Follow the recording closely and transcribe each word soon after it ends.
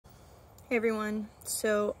Hey everyone,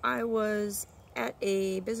 so I was at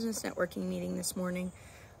a business networking meeting this morning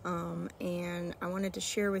and I wanted to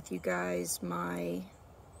share with you guys my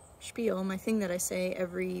spiel, my thing that I say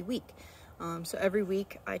every week. So every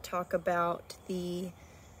week I talk about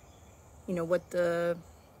what the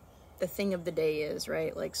thing of the day is,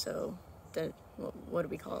 right? Like, so what do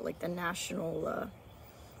we call it? Like the national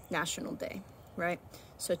day, right?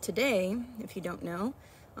 So today, if you don't know,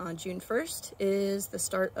 June 1st is the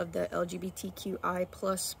start of the LGBTQI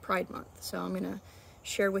plus Pride Month. So I'm going to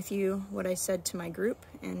share with you what I said to my group.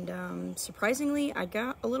 And surprisingly, I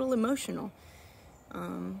got a little emotional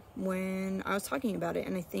when I was talking about it.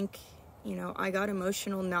 And I think, I got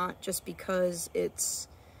emotional not just because it's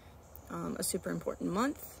a super important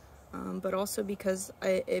month, but also because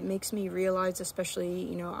it makes me realize,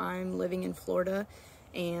 especially, I'm living in Florida,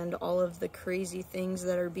 and all of the crazy things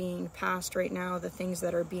that are being passed right now, the things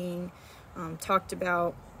that are being talked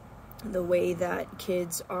about, the way that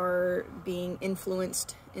kids are being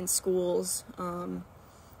influenced in schools.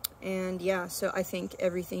 And yeah, so I think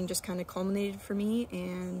everything just kind of culminated for me,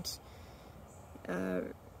 and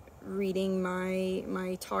reading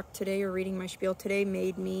my talk today, or reading my spiel today,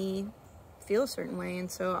 made me feel a certain way.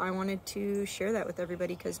 And so I wanted to share that with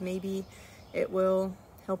everybody, because maybe it will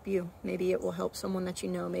help you. Maybe it will help someone that you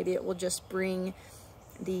know. Maybe it will just bring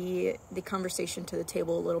the conversation to the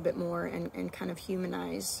table a little bit more, and kind of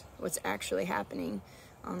humanize what's actually happening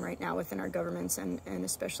right now within our governments, and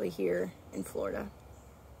especially here in Florida.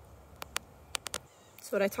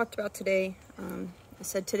 So what I talked about today, I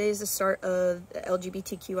said today is the start of the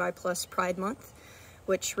LGBTQI plus Pride Month,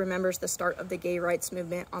 which remembers the start of the gay rights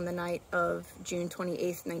movement on the night of June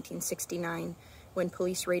 28th, 1969, when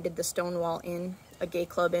police raided the Stonewall Inn, a gay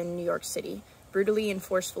club in New York City, brutally and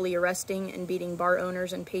forcefully arresting and beating bar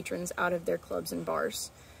owners and patrons out of their clubs and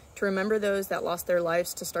bars. To remember those that lost their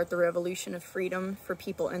lives to start the revolution of freedom for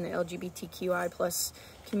people in the LGBTQI plus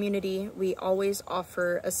community, we always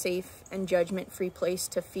offer a safe and judgment-free place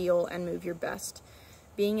to feel and move your best.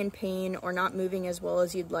 Being in pain or not moving as well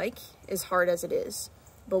as you'd like is hard as it is.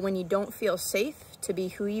 But when you don't feel safe to be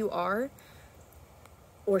who you are,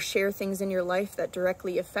 or share things in your life that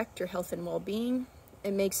directly affect your health and well-being,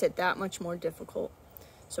 it makes it that much more difficult.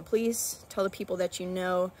 So please tell the people that you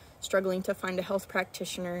know struggling to find a health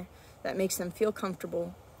practitioner that makes them feel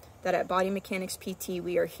comfortable, that at Body Mechanics PT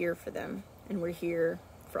we are here for them, and we're here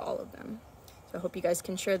for all of them. So I hope you guys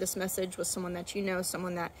can share this message with someone that you know,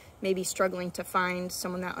 someone that may be struggling to find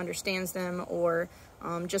someone that understands them, or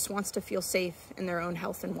just wants to feel safe in their own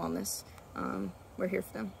health and wellness. We're here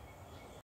for them.